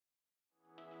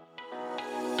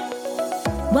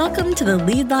Welcome to the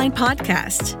Lead Line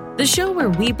Podcast, the show where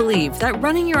we believe that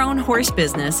running your own horse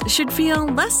business should feel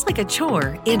less like a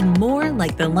chore and more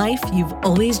like the life you've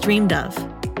always dreamed of.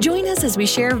 Join us as we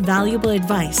share valuable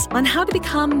advice on how to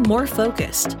become more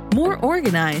focused, more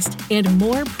organized, and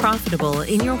more profitable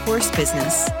in your horse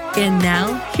business. And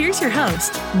now, here's your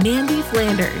host, Mandy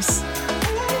Flanders.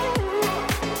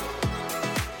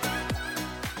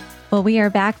 Well, we are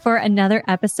back for another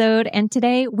episode, and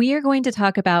today we are going to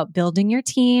talk about building your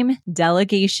team,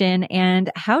 delegation,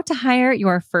 and how to hire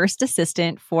your first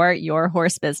assistant for your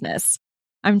horse business.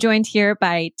 I'm joined here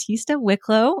by Tista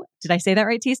Wicklow. Did I say that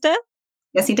right, Tista?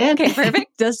 Yes, you did. Okay,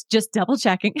 perfect. Just double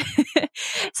checking.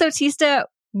 So, Tista,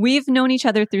 we've known each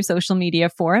other through social media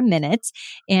for a minute,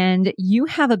 and you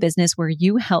have a business where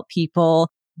you help people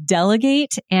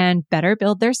delegate and better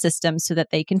build their systems so that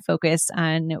they can focus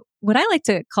on what I like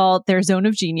to call their zone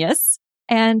of genius.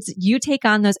 And you take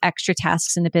on those extra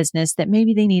tasks in the business that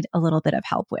maybe they need a little bit of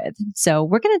help with. So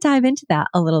we're going to dive into that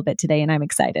a little bit today, and I'm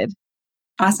excited.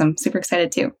 Awesome. Super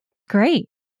excited too. Great.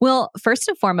 Well, first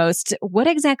and foremost, what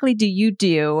exactly do you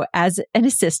do as an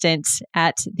assistant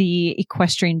at the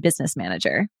Equestrian Business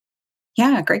Manager?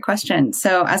 Yeah, great question.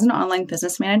 So as an online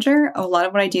business manager, a lot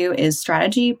of what I do is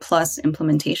strategy plus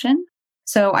implementation.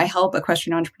 So I help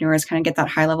equestrian entrepreneurs kind of get that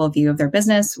high level view of their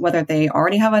business, whether they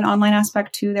already have an online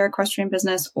aspect to their equestrian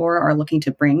business or are looking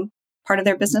to bring part of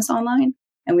their business online.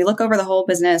 And we look over the whole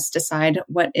business, decide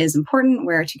what is important,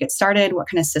 where to get started, what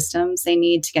kind of systems they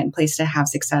need to get in place to have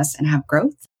success and have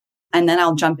growth. And then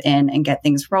I'll jump in and get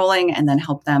things rolling and then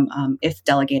help them if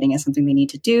delegating is something they need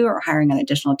to do or hiring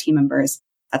additional team members.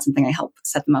 That's something I help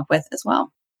set them up with as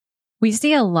well. We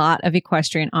see a lot of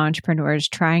equestrian entrepreneurs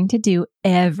trying to do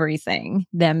everything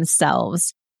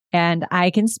themselves. And I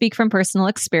can speak from personal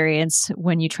experience.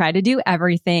 When you try to do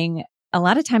everything, a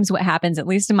lot of times what happens, at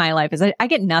least in my life, is I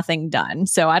get nothing done.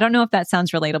 So I don't know if that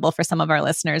sounds relatable for some of our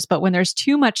listeners, but when there's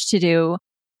too much to do,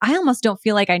 I almost don't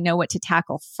feel like I know what to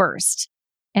tackle first.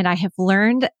 And I have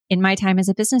learned in my time as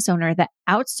a business owner that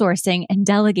outsourcing and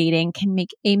delegating can make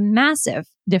a massive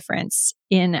difference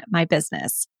in my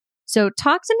business. So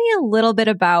talk to me a little bit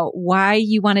about why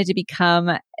you wanted to become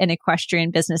an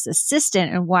equestrian business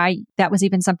assistant and why that was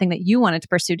even something that you wanted to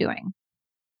pursue doing.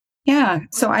 Yeah.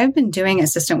 So I've been doing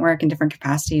assistant work in different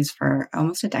capacities for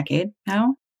almost a decade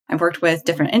now. I've worked with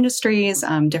different industries,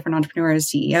 different entrepreneurs,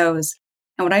 CEOs.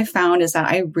 And what I found is that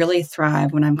I really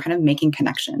thrive when I'm kind of making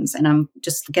connections and I'm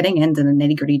just getting into the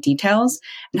nitty-gritty details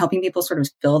and helping people sort of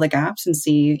fill the gaps and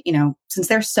see, since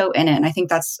they're so in it. And I think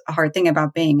that's a hard thing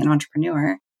about being an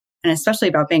entrepreneur. And especially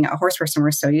about being a horse person,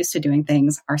 we're so used to doing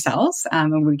things ourselves.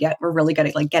 And we're really good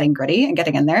at like getting gritty and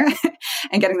getting in there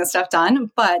and getting the stuff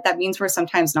done. But that means we're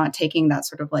sometimes not taking that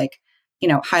sort of like,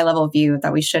 high level view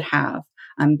that we should have.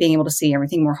 Being able to see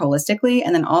everything more holistically.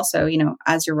 And then also,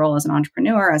 as your role as an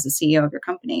entrepreneur, as a CEO of your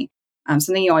company,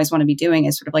 something you always want to be doing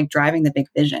is sort of like driving the big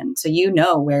vision. So you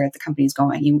know where the company's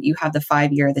going. You have the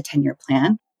 5-year, the 10-year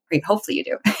plan. Great. Hopefully you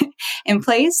do in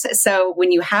place. So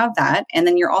when you have that, and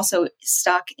then you're also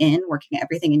stuck in working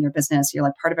everything in your business, you're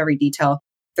like part of every detail.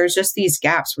 There's just these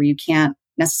gaps where you can't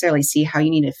necessarily see how you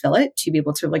need to fill it to be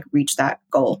able to like reach that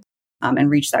goal.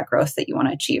 And reach that growth that you want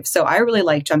to achieve. So I really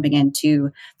like jumping into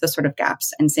those sort of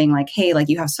gaps and saying like, hey, like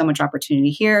you have so much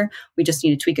opportunity here. We just need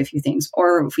to tweak a few things.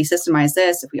 Or if we systemize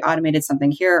this, if we automated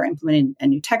something here or implemented a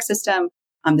new tech system,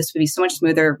 this would be so much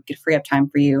smoother, could free up time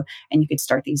for you, and you could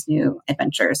start these new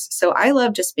adventures. So I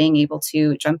love just being able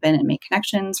to jump in and make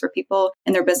connections for people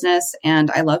in their business. And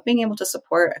I love being able to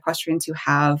support equestrians who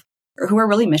are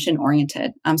really mission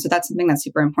oriented. So that's something that's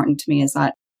super important to me is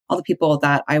that all the people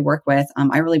that I work with,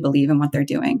 I really believe in what they're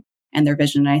doing and their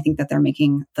vision. And I think that they're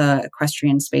making the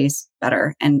equestrian space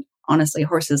better and honestly,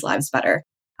 horses' lives better.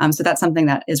 So that's something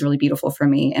that is really beautiful for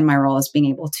me in my role is being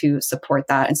able to support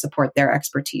that and support their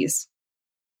expertise.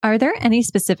 Are there any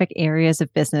specific areas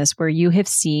of business where you have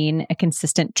seen a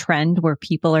consistent trend where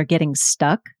people are getting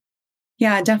stuck?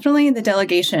 Yeah, definitely the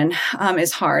delegation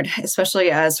is hard,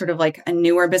 especially as sort of like a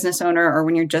newer business owner or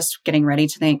when you're just getting ready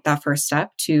to make that first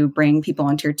step to bring people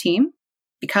onto your team.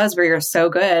 Because we're so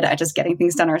good at just getting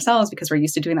things done ourselves because we're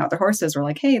used to doing that with the horses. We're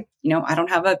like, hey, I don't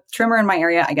have a trimmer in my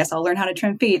area. I guess I'll learn how to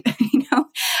trim feet,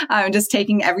 just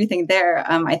taking everything there.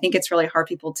 I think it's really hard for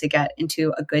people to get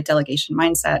into a good delegation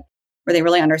mindset where they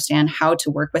really understand how to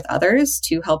work with others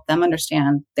to help them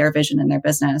understand their vision and their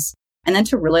business. And then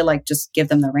to really like just give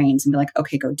them the reins and be like,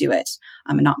 okay, go do it,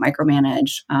 and not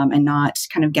micromanage, and not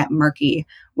kind of get murky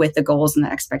with the goals and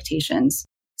the expectations.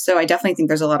 So I definitely think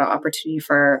there's a lot of opportunity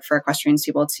for equestrians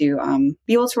to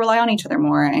be able to rely on each other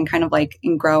more and kind of like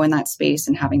and grow in that space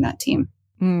and having that team.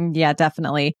 Yeah,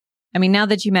 definitely. I mean, now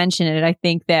that you mention it, I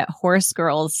think that horse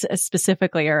girls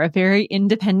specifically are a very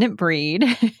independent breed.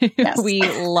 Yes. We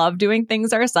love doing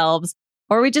things ourselves,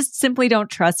 or we just simply don't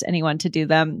trust anyone to do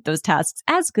those tasks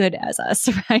as good as us,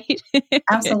 right?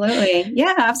 Absolutely.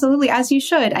 Yeah, absolutely. As you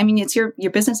should. I mean, it's your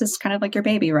business is kind of like your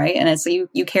baby, right? And it's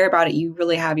you care about it. You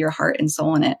really have your heart and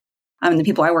soul in it. The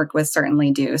people I work with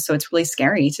certainly do. So it's really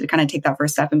scary to kind of take that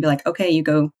first step and be like, okay, you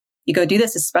go do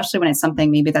this, especially when it's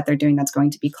something maybe that they're doing that's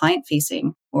going to be client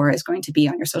facing or is going to be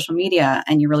on your social media.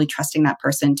 And you're really trusting that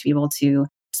person to be able to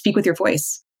speak with your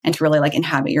voice and to really like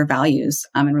inhabit your values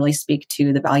and really speak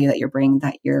to the value that you're bringing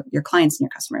that your clients and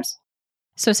your customers.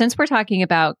 So since we're talking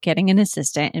about getting an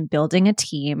assistant and building a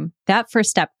team, that first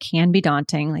step can be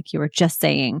daunting, like you were just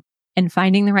saying, and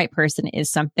finding the right person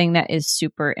is something that is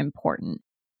super important.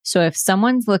 So if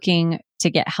someone's looking to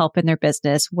get help in their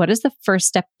business, what is the first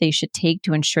step they should take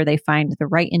to ensure they find the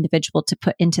right individual to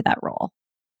put into that role?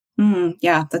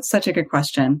 Yeah, that's such a good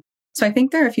question. So I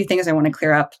think there are a few things I want to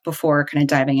clear up before kind of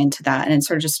diving into that. And it's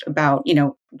sort of just about,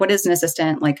 what is an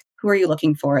assistant? Like, who are you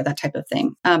looking for? That type of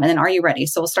thing. And then are you ready?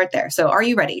 So we'll start there. So are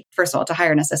you ready, first of all, to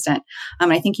hire an assistant?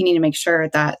 I think you need to make sure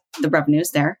that the revenue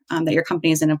is there, that your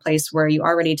company is in a place where you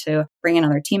are ready to bring in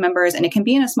other team members. And it can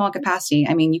be in a small capacity.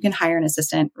 I mean, you can hire an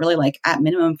assistant really like at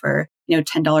minimum for,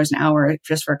 $10 an hour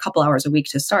just for a couple hours a week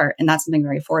to start. And that's something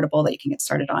very affordable that you can get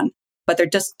started on. But there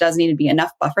just does need to be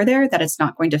enough buffer there that it's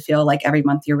not going to feel like every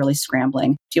month you're really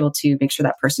scrambling to be able to make sure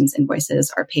that person's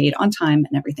invoices are paid on time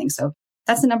and everything. So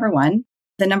that's the number one.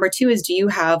 The number two is, do you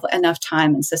have enough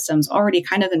time and systems already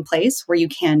kind of in place where you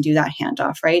can do that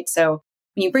handoff, right? So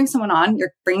when you bring someone on,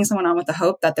 you're bringing someone on with the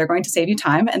hope that they're going to save you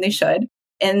time, and they should.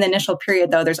 In the initial period,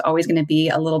 though, there's always going to be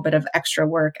a little bit of extra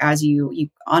work as you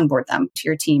onboard them to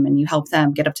your team and you help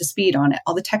them get up to speed on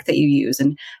all the tech that you use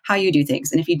and how you do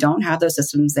things. And if you don't have those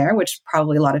systems there, which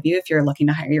probably a lot of you, if you're looking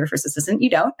to hire your first assistant, you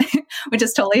don't, which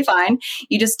is totally fine.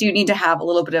 You just do need to have a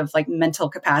little bit of like mental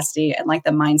capacity and like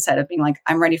the mindset of being like,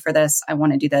 I'm ready for this. I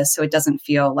want to do this. So it doesn't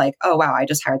feel like, oh, wow, I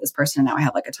just hired this person and now I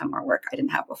have like a ton more work I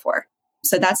didn't have before.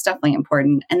 So that's definitely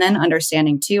important. And then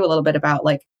understanding too, a little bit about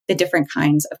like the different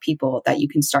kinds of people that you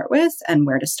can start with and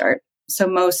where to start. So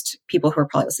most people who are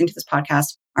probably listening to this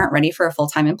podcast aren't ready for a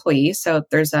full-time employee. So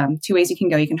there's two ways you can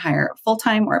go. You can hire a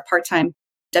full-time or a part-time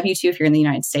W-2 if you're in the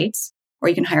United States, or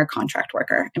you can hire a contract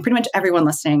worker. And pretty much everyone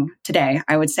listening today,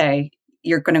 I would say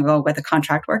you're going to go with a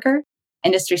contract worker.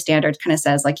 Industry standard kind of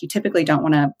says like you typically don't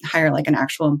want to hire like an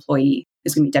actual employee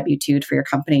who's going to be W-2'd for your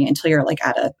company until you're like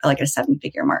at a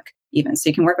 7-figure mark even. So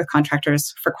you can work with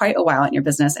contractors for quite a while in your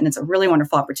business. And it's a really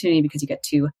wonderful opportunity because you get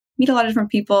to meet a lot of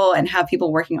different people and have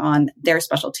people working on their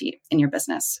specialty in your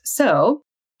business. So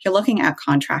if you're looking at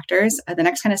contractors, the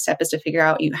next kind of step is to figure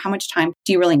out how much time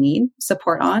do you really need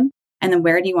support on? And then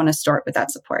where do you want to start with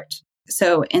that support?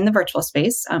 So in the virtual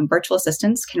space, virtual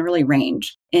assistants can really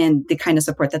range in the kind of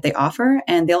support that they offer.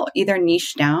 And they'll either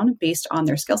niche down based on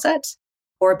their skill set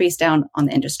or based down on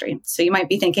the industry. So you might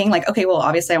be thinking like, okay, well,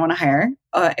 obviously I want to hire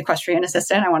an equestrian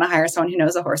assistant. I want to hire someone who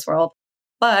knows the horse world.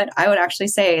 But I would actually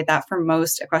say that for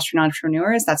most equestrian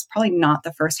entrepreneurs, that's probably not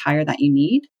the first hire that you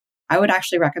need. I would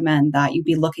actually recommend that you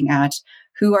be looking at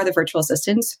who are the virtual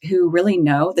assistants who really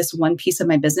know this one piece of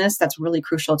my business that's really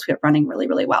crucial to it running really,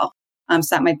 really well.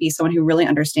 So that might be someone who really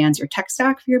understands your tech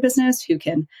stack for your business, who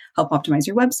can help optimize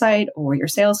your website or your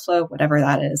sales flow, whatever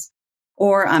that is.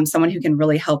 Or someone who can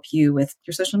really help you with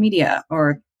your social media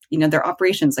or, their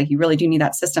operations. Like you really do need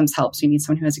that systems help. So you need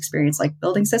someone who has experience like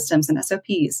building systems and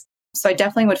SOPs. So I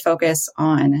definitely would focus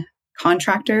on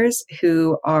contractors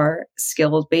who are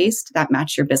skilled based that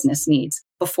match your business needs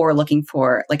before looking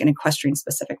for like an equestrian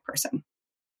specific person.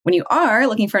 When you are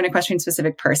looking for an equestrian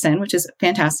specific person, which is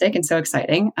fantastic and so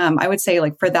exciting, I would say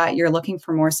like for that, you're looking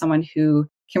for more someone who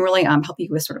can really help you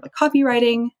with sort of like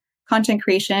copywriting, content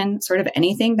creation, sort of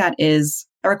anything that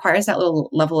requires that little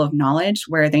level of knowledge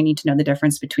where they need to know the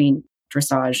difference between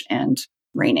dressage and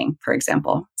reining, for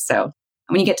example. So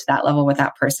when you get to that level with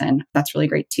that person, that's really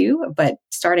great too. But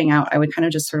starting out, I would kind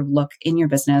of just sort of look in your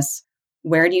business,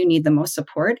 where do you need the most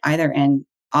support, either in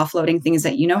offloading things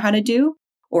that you know how to do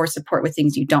or support with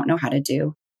things you don't know how to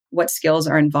do? What skills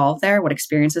are involved there? What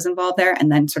experience is involved there?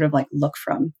 And then sort of like look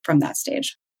from that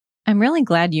stage. I'm really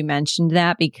glad you mentioned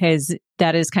that because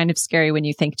that is kind of scary when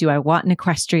you think, do I want an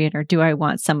equestrian or do I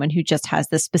want someone who just has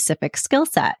this specific skill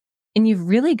set? And you've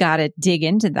really got to dig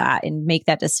into that and make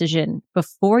that decision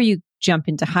before you jump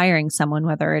into hiring someone,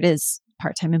 whether it is a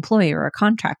part-time employee or a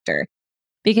contractor,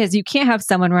 because you can't have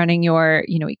someone running your,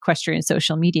 equestrian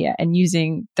social media and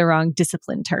using the wrong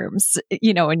discipline terms,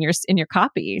 in your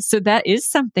copy. So that is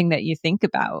something that you think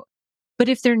about. But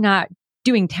if they're not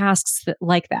doing tasks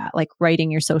like that, like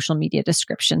writing your social media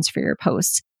descriptions for your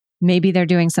posts. Maybe they're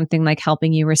doing something like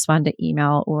helping you respond to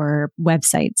email or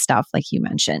website stuff, like you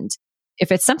mentioned.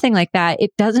 If it's something like that,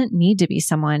 it doesn't need to be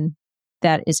someone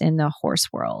that is in the horse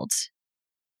world.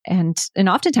 And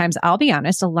oftentimes, I'll be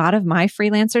honest, a lot of my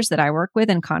freelancers that I work with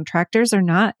and contractors are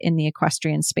not in the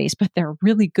equestrian space, but they're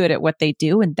really good at what they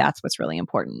do. And that's what's really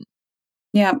important.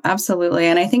 Yeah, absolutely.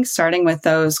 And I think starting with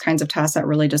those kinds of tasks that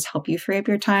really just help you free up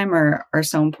your time are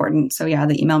so important. So yeah,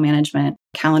 the email management,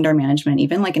 calendar management,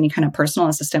 even like any kind of personal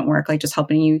assistant work, like just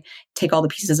helping you take all the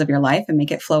pieces of your life and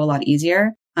make it flow a lot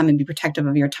easier, and be protective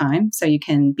of your time. So you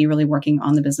can be really working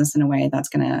on the business in a way that's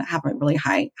going to have a really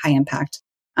high impact.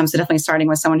 So definitely starting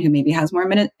with someone who maybe has more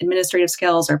administrative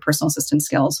skills or personal assistant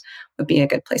skills would be a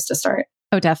good place to start.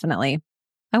 Oh, definitely.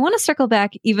 I want to circle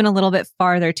back even a little bit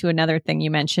farther to another thing you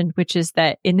mentioned, which is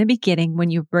that in the beginning, when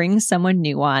you bring someone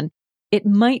new on, it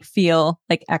might feel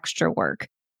like extra work.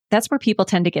 That's where people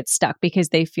tend to get stuck because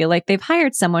they feel like they've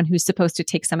hired someone who's supposed to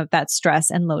take some of that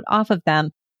stress and load off of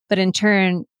them. But in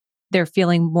turn, they're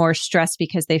feeling more stressed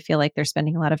because they feel like they're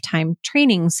spending a lot of time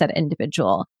training said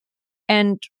individual.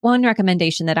 And one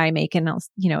recommendation that I make, and I'll,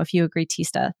 if you agree,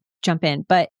 Tista, jump in,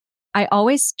 but I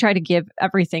always try to give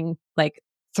everything like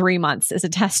 3 months as a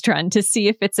test run to see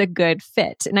if it's a good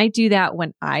fit. And I do that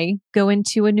when I go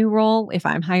into a new role, if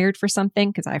I'm hired for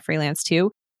something, because I freelance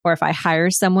too, or if I hire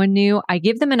someone new, I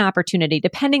give them an opportunity,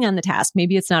 depending on the task.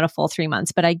 Maybe it's not a full 3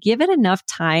 months, but I give it enough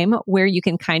time where you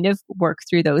can kind of work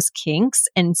through those kinks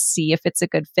and see if it's a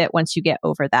good fit once you get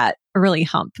over that early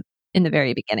hump in the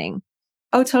very beginning.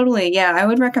 Oh, totally. Yeah. I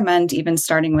would recommend even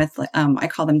starting with, I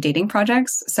call them dating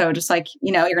projects. So just like,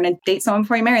 you're going to date someone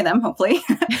before you marry them, hopefully.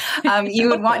 You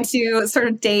would want to sort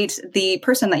of date the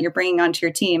person that you're bringing onto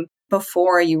your team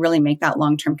before you really make that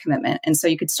long-term commitment. And so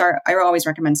you could I always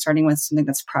recommend starting with something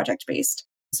that's project-based.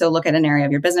 So look at an area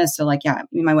of your business. So like, yeah,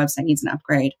 my website needs an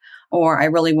upgrade, or I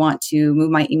really want to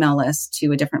move my email list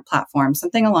to a different platform,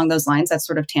 something along those lines that's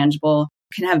sort of tangible,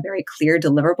 can have very clear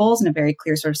deliverables and a very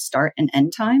clear sort of start and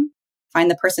end time. Find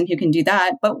the person who can do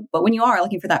that. But when you are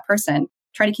looking for that person,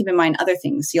 try to keep in mind other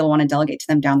things you'll want to delegate to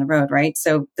them down the road, right?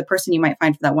 So the person you might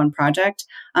find for that one project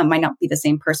might not be the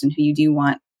same person who you do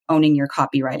want owning your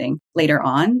copywriting later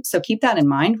on. So keep that in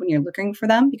mind when you're looking for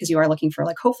them, because you are looking for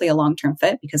like hopefully a long-term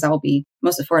fit, because that will be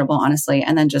most affordable, honestly.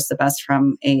 And then just the best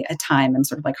from a time and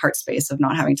sort of like heart space of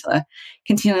not having to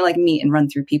continually like meet and run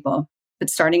through people. But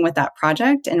starting with that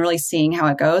project and really seeing how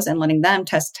it goes and letting them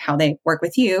test how they work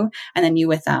with you and then you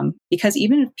with them. Because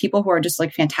even people who are just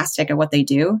like fantastic at what they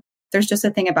do, there's just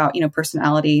a thing about,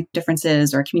 personality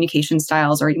differences or communication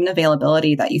styles or even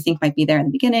availability that you think might be there in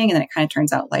the beginning. And then it kind of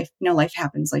turns out life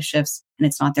happens, life shifts, and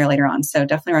it's not there later on. So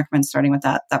definitely recommend starting with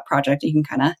that project. You can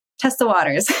kind of test the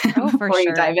waters before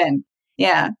you dive in.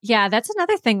 Yeah. Yeah. That's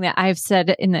another thing that I've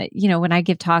said in the, when I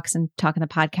give talks and talk in the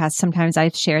podcast, sometimes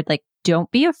I've shared like,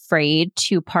 don't be afraid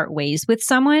to part ways with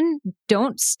someone.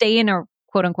 Don't stay in a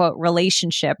quote unquote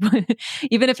relationship,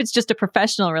 even if it's just a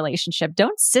professional relationship.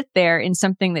 Don't sit there in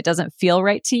something that doesn't feel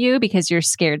right to you because you're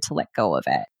scared to let go of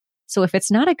it. So if it's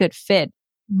not a good fit,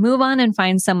 move on and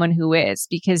find someone who is,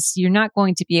 because you're not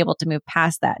going to be able to move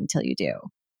past that until you do.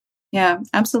 Yeah,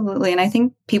 absolutely. And I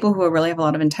think people who really have a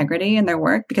lot of integrity in their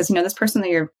work, because, this person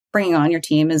that you're bringing on your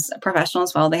team is a professional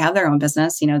as well. They have their own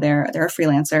business, they're a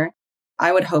freelancer.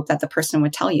 I would hope that the person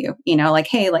would tell you, like,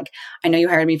 hey, like, I know you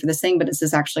hired me for this thing, but this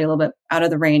is actually a little bit out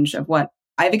of the range of what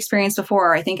I've experienced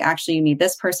before. I think actually you need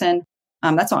this person.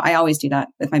 That's why I always do that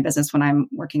with my business when I'm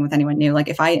working with anyone new. Like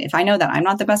if I know that I'm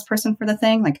not the best person for the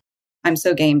thing, like I'm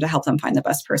so game to help them find the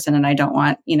best person. And I don't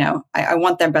want, I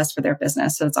want their best for their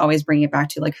business. So it's always bringing it back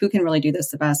to like, who can really do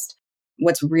this the best,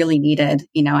 what's really needed,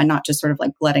 and not just sort of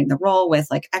like letting the roll with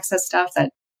like excess stuff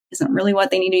that isn't really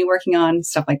what they need to be working on,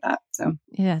 stuff like that. So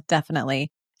yeah,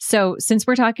 definitely. So since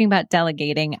we're talking about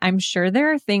delegating, I'm sure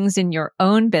there are things in your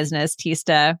own business,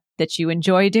 Tista, that you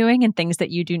enjoy doing and things that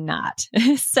you do not.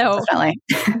 So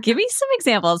give me some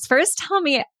examples. First, tell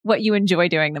me what you enjoy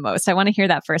doing the most. I want to hear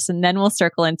that first, and then we'll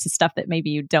circle into stuff that maybe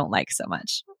you don't like so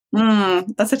much.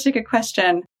 That's such a good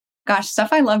question. Gosh,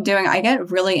 stuff I love doing. I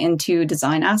get really into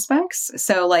design aspects.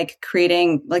 So like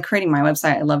creating my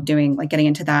website, I love doing, like getting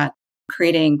into that,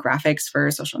 creating graphics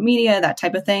for social media, that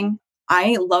type of thing.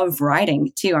 I love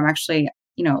writing too. I'm actually,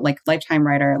 like lifetime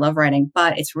writer. I love writing,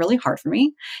 but it's really hard for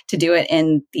me to do it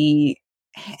in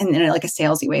like a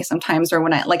salesy way sometimes, or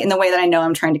when I like in the way that I know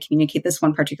I'm trying to communicate this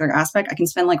one particular aspect, I can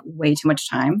spend like way too much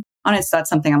time on it. So that's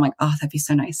something I'm like, oh, that'd be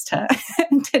so nice to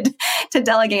to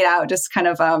delegate out, just kind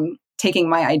of taking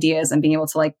my ideas and being able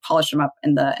to like polish them up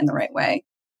in the right way.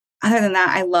 Other than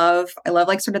that, I love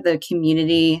like sort of the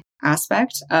community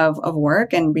aspect of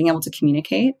work and being able to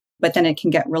communicate. But then it can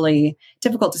get really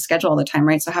difficult to schedule all the time,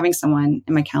 right? So having someone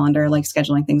in my calendar, like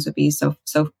scheduling things would be so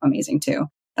amazing too.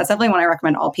 That's definitely what I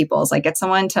recommend all people is like get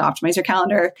someone to optimize your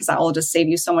calendar because that will just save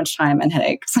you so much time and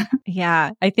headaches.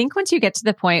 Yeah. I think once you get to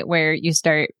the point where you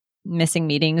start missing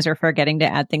meetings or forgetting to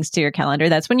add things to your calendar,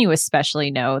 that's when you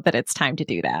especially know that it's time to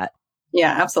do that.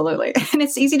 Yeah, absolutely. And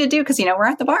it's easy to do because, we're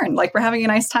at the barn, like we're having a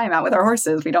nice time out with our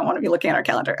horses. We don't want to be looking at our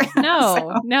calendar.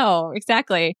 No,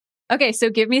 exactly. Okay. So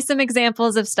give me some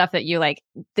examples of stuff that you like,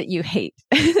 that you hate,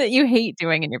 that you hate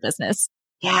doing in your business.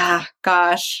 Yeah,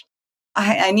 gosh.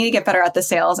 I need to get better at the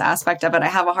sales aspect of it. I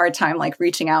have a hard time like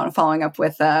reaching out and following up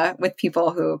with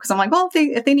people because I'm like, well,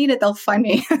 if they need it, they'll find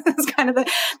me. It's kind of the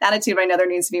attitude. I know there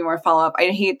needs to be more follow up.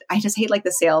 I just hate like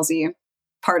the salesy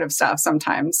part of stuff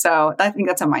sometimes. So I think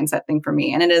that's a mindset thing for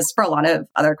me. And it is for a lot of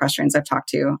other equestrians I've talked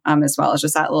to as well. It's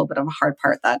just that little bit of a hard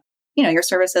part that, your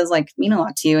services like mean a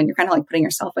lot to you and you're kind of like putting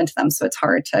yourself into them. So it's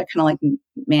hard to kind of like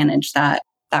manage that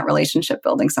relationship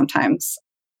building sometimes.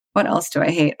 What else do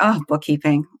I hate? Oh,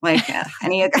 bookkeeping. Like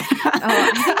any. I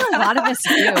think a lot of us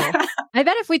do. I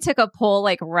bet if we took a poll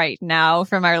like right now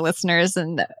from our listeners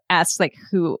and asked like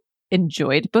who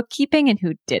enjoyed bookkeeping and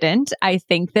who didn't, I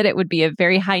think that it would be a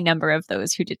very high number of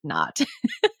those who did not.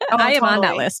 I am on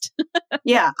that list.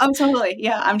 Yeah. Oh, totally.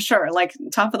 Yeah, I'm sure. Like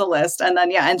top of the list. And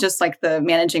then, and just like the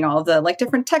managing all of the like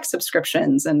different tech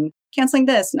subscriptions and canceling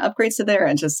this and upgrades to there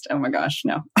and just, oh my gosh,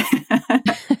 no.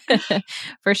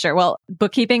 For sure. Well,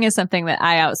 bookkeeping is something that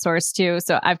I outsource to.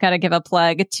 So I've got to give a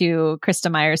plug to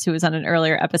Krista Myers, who was on an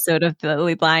earlier episode of the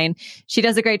Lead Line. She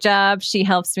does a great job. She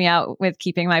helps me out with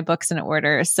keeping my books in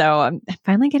order. So I'm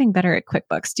finally getting better at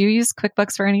QuickBooks. Do you use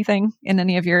QuickBooks for anything in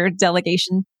any of your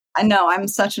delegation? I know I'm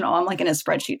I'm like in a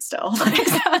spreadsheet still. I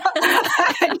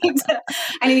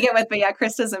need to get with, but yeah,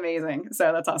 Krista's amazing.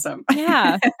 So that's awesome.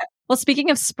 Yeah. Well, speaking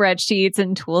of spreadsheets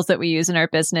and tools that we use in our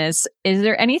business, is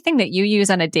there anything that you use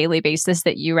on a daily basis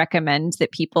that you recommend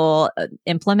that people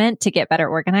implement to get better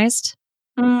organized?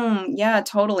 Yeah,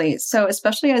 totally. So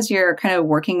especially as you're kind of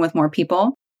working with more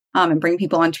people and bring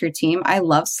people onto your team, I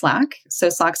love Slack. So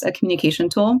Slack's a communication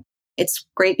tool. It's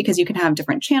great because you can have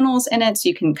different channels in it. So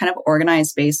you can kind of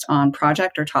organize based on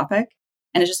project or topic.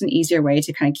 And it's just an easier way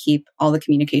to kind of keep all the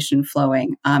communication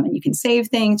flowing. And you can save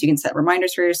things, you can set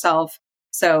reminders for yourself.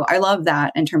 So I love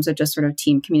that in terms of just sort of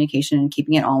team communication and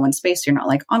keeping it all in one space. So you're not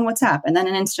like on WhatsApp and then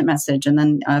an instant message and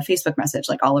then a Facebook message,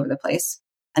 like all over the place.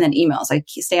 And then emails, like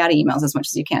stay out of emails as much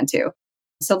as you can too.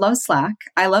 So love Slack.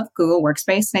 I love Google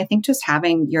Workspace. And I think just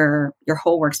having your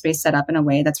whole workspace set up in a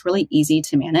way that's really easy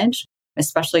to manage,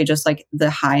 especially just like the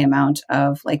high amount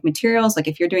of like materials. Like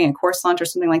if you're doing a course launch or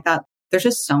something like that, there's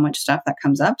just so much stuff that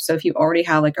comes up. So if you already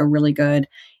have like a really good,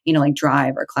 like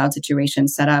Drive or cloud situation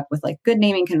set up with like good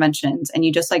naming conventions, and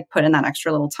you just like put in that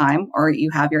extra little time, or you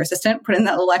have your assistant put in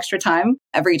that little extra time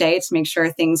every day to make sure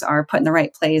things are put in the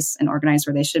right place and organized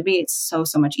where they should be, it's so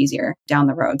much easier down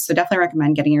the road. So definitely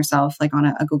recommend getting yourself like on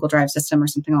a Google Drive system or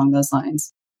something along those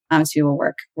lines so you will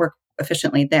work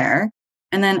efficiently there.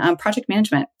 And then project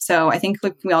management. So I think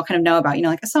we all kind of know about,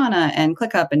 like Asana and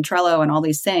ClickUp and Trello and all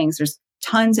these things. There's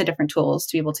tons of different tools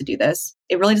to be able to do this.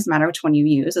 It really doesn't matter which one you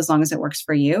use as long as it works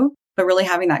for you, but really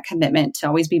having that commitment to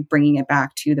always be bringing it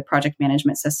back to the project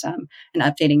management system and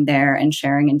updating there and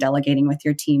sharing and delegating with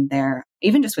your team there,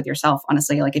 even just with yourself,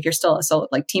 honestly. Like if you're still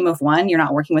a team of one, you're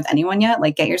not working with anyone yet,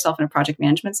 like get yourself in a project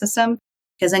management system,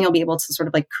 because then you'll be able to sort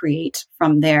of like create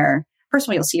from there. First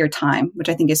of all, you'll see your time, which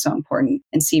I think is so important,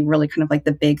 and see really kind of like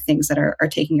the big things that are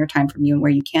taking your time from you and where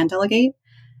you can delegate.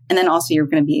 And then also you're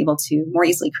going to be able to more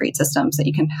easily create systems that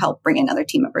you can help bring in other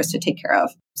team members to take care of.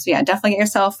 So yeah, definitely get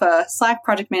yourself a Slack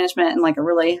project management and like a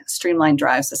really streamlined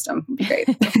Drive system would be great.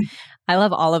 I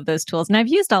love all of those tools and I've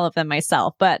used all of them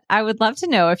myself, but I would love to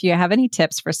know if you have any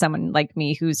tips for someone like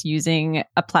me who's using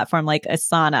a platform like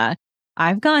Asana.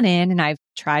 I've gone in and I've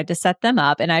tried to set them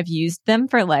up and I've used them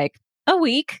for like a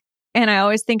week. And I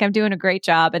always think I'm doing a great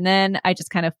job. And then I just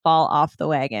kind of fall off the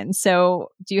wagon. So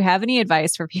do you have any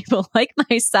advice for people like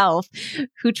myself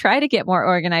who try to get more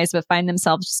organized, but find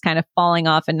themselves just kind of falling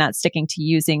off and not sticking to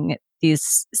using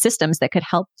these systems that could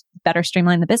help better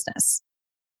streamline the business?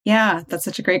 Yeah, that's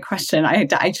such a great question. I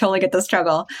totally get the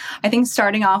struggle. I think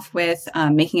starting off with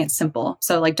making it simple.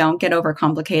 So like don't get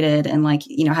overcomplicated and like,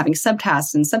 having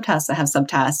subtasks and subtasks that have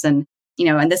subtasks and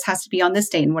and this has to be on this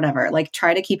date and whatever. Like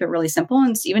try to keep it really simple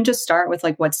and even just start with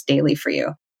like what's daily for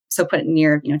you. So put it in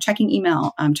your, checking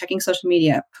email, checking social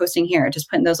media, posting here,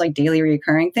 just putting those like daily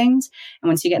recurring things. And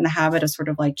once you get in the habit of sort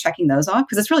of like checking those off,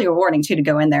 because it's really rewarding too to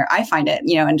go in there. I find it,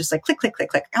 and just like click, click, click,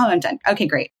 click. Oh, I'm done. Okay,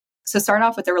 great. So start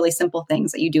off with the really simple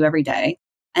things that you do every day.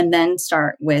 and then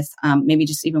start with maybe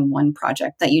just even one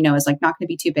project that you know is like not going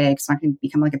to be too big. It's not going to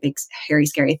become like a big, hairy,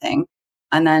 scary thing.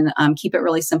 And then keep it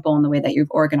really simple in the way that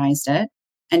you've organized it,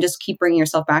 and just keep bringing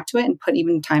yourself back to it and put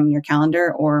even time in your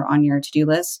calendar or on your to-do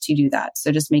list to do that.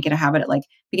 So just make it a habit at like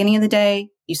beginning of the day,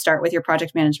 you start with your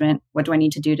project management. What do I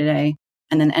need to do today?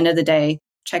 And then end of the day,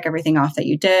 check everything off that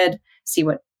you did, see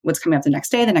what's coming up the next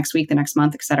day, the next week, the next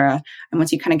month, et cetera. And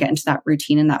once you kind of get into that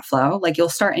routine and that flow, like you'll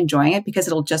start enjoying it because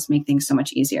it'll just make things so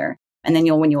much easier. And then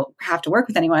when you'll have to work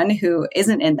with anyone who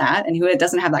isn't in that and who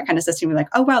doesn't have that kind of system, you're like,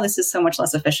 oh, wow, this is so much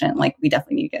less efficient. Like we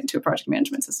definitely need to get into a project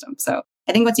management system. So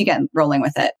I think once you get rolling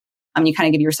with it, you kind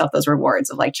of give yourself those rewards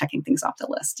of like checking things off the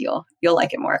list. You'll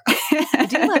like it more. I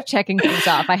do love checking things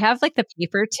off. I have like the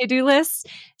paper to-do lists.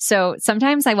 So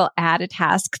sometimes I will add a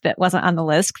task that wasn't on the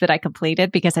list that I completed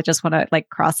because I just want to like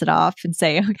cross it off and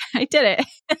say, okay, I did it.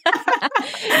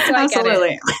 So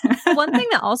Absolutely. I get it. One thing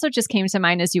that also just came to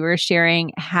mind as you were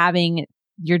sharing having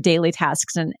your daily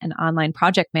tasks and an online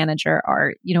project manager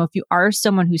are, if you are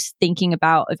someone who's thinking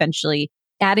about eventually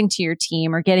adding to your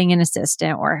team or getting an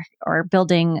assistant or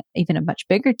building even a much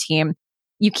bigger team,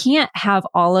 you can't have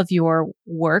all of your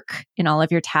work and all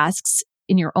of your tasks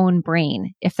in your own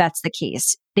brain. If that's the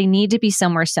case, they need to be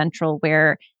somewhere central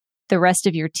where the rest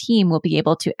of your team will be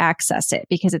able to access it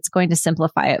because it's going to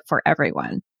simplify it for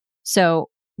everyone. So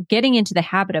getting into the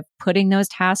habit of putting those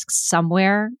tasks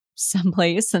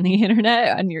someplace on the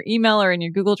internet, on your email or in your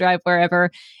Google Drive,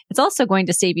 wherever, it's also going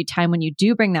to save you time when you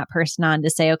do bring that person on to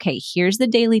say, okay, here's the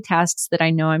daily tasks that I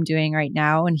know I'm doing right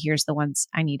now, and here's the ones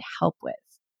I need help with.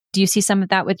 Do you see some of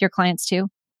that with your clients too?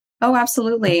 Oh,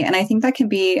 absolutely. And I think that can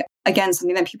be, again,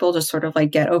 something that people just sort of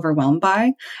like get overwhelmed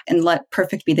by and let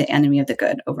perfect be the enemy of the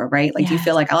good over, right? Like you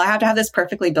feel like, oh, I have to have this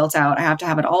perfectly built out. I have to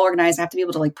have it all organized. I have to be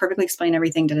able to like perfectly explain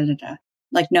everything.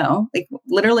 Like, no, like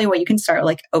literally what you can start,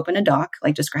 like open a doc,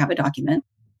 like just grab a document,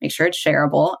 make sure it's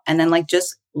shareable, and then like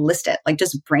just list it, like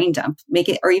just brain dump, make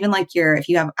it, or even like if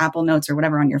you have Apple Notes or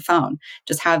whatever on your phone,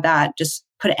 just have that, just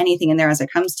put anything in there as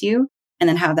it comes to you. And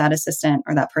then have that assistant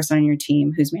or that person on your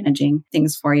team who's managing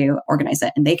things for you, organize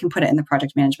it, and they can put it in the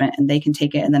project management and they can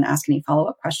take it and then ask any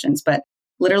follow-up questions. But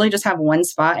literally just have one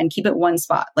spot and keep it one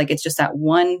spot. Like it's just that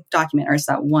one document or it's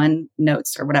that one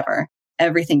notes or whatever.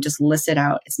 Everything just list it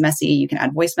out. It's messy. You can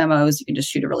add voice memos. You can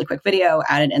just shoot a really quick video,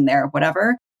 add it in there,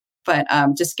 whatever. But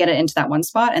just get it into that one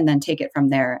spot and then take it from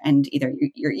there. And either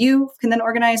you can then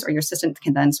organize or your assistant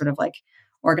can then sort of like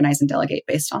organize and delegate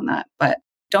based on that. But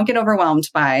don't get overwhelmed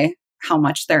by how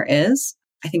much there is.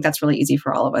 I think that's really easy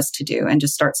for all of us to do and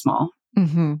just start small.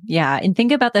 Mm-hmm. Yeah. And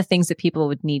think about the things that people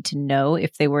would need to know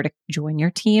if they were to join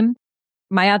your team.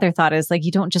 My other thought is like,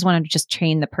 you don't just want to just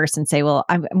train the person, say, well,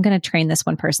 I'm going to train this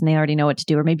one person. They already know what to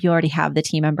do. Or maybe you already have the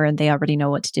team member and they already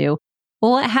know what to do.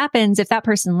 Well, what happens if that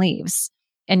person leaves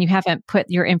and you haven't put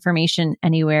your information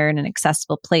anywhere in an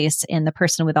accessible place and the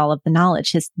person with all of the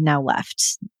knowledge has now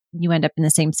left? You end up in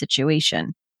the same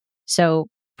situation. So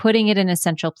putting it in a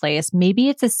central place, maybe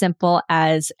it's as simple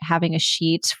as having a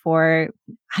sheet for,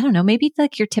 I don't know, maybe it's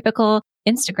like your typical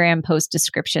Instagram post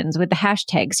descriptions with the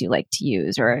hashtags you like to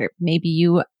use, or maybe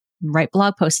you write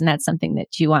blog posts and that's something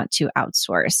that you want to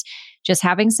outsource. Just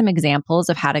having some examples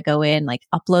of how to go in, like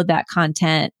upload that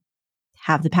content,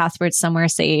 have the password somewhere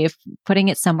safe, putting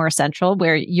it somewhere central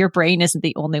where your brain isn't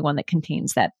the only one that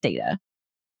contains that data.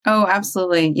 Oh,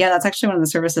 absolutely. Yeah, that's actually one of the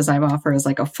services I offer is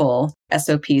like a full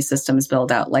SOP systems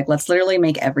build out. Like let's literally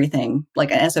make everything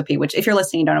like an SOP, which if you're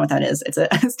listening, you don't know what that is. It's a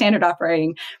standard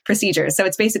operating procedure. So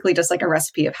it's basically just like a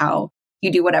recipe of how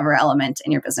you do whatever element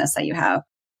in your business that you have.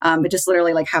 But just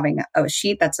literally like having a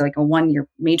sheet that's like your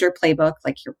major playbook,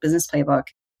 like your business playbook.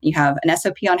 You have an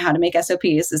SOP on how to make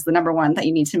SOPs is the number one that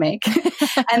you need to make.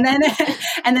 and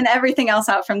then everything else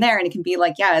out from there. And it can be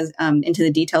like, into the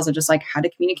details of just like how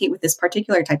to communicate with this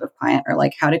particular type of client or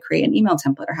like how to create an email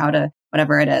template or how to,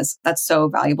 whatever it is. That's so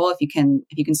valuable if you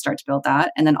can start to build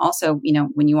that. And then also,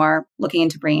 when you are looking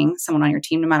into bringing someone on your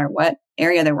team, no matter what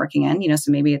area they're working in,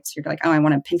 so maybe you're like, oh, I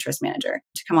want a Pinterest manager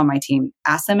to come on my team.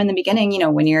 Ask them in the beginning,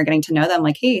 when you're getting to know them,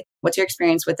 like, hey, what's your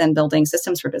experience with then building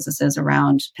systems for businesses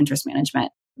around Pinterest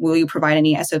management? Will you provide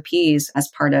any SOPs as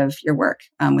part of your work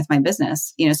with my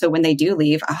business? So when they do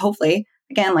leave, hopefully,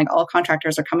 again, like all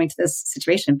contractors are coming to this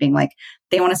situation being like,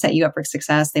 they want to set you up for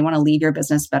success. They want to leave your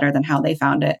business better than how they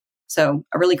found it. So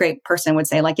a really great person would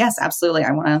say like, yes, absolutely.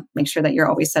 I want to make sure that you're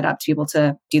always set up to be able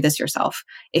to do this yourself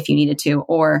if you needed to,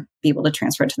 or be able to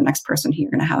transfer it to the next person who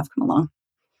you're going to have come along.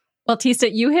 Well,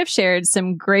 Tista, you have shared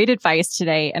some great advice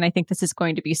today, and I think this is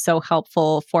going to be so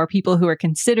helpful for people who are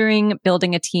considering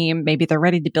building a team. Maybe they're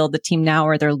ready to build the team now,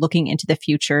 or they're looking into the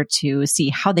future to see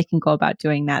how they can go about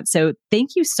doing that. So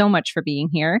thank you so much for being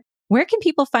here. Where can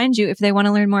people find you if they want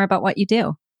to learn more about what you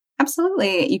do?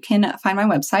 Absolutely. You can find my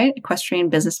website,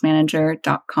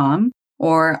 equestrianbusinessmanager.com,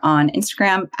 or on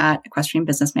Instagram at Equestrian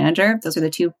Business Manager. Those are the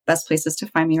two best places to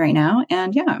find me right now.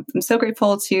 And yeah, I'm so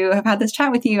grateful to have had this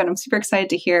chat with you. And I'm super excited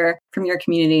to hear from your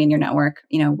community and your network,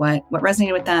 what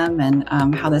resonated with them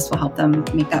and how this will help them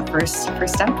make that first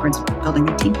step towards building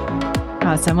their team.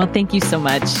 Awesome. Well, thank you so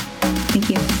much.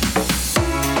 Thank you.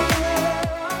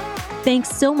 Thanks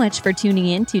so much for tuning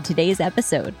in to today's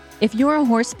episode. If you're a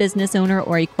horse business owner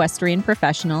or equestrian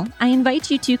professional, I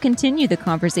invite you to continue the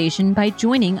conversation by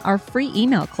joining our free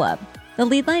email club. The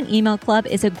Leadline Email Club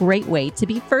is a great way to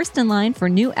be first in line for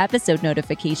new episode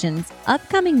notifications,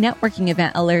 upcoming networking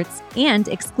event alerts, and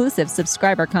exclusive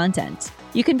subscriber content.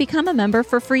 You can become a member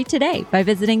for free today by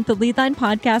visiting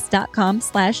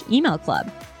theleadlinepodcast.com/email club.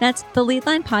 That's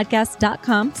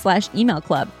theleadlinepodcast.com/email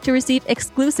club to receive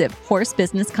exclusive horse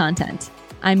business content.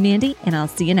 I'm Mandy, and I'll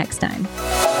see you next time.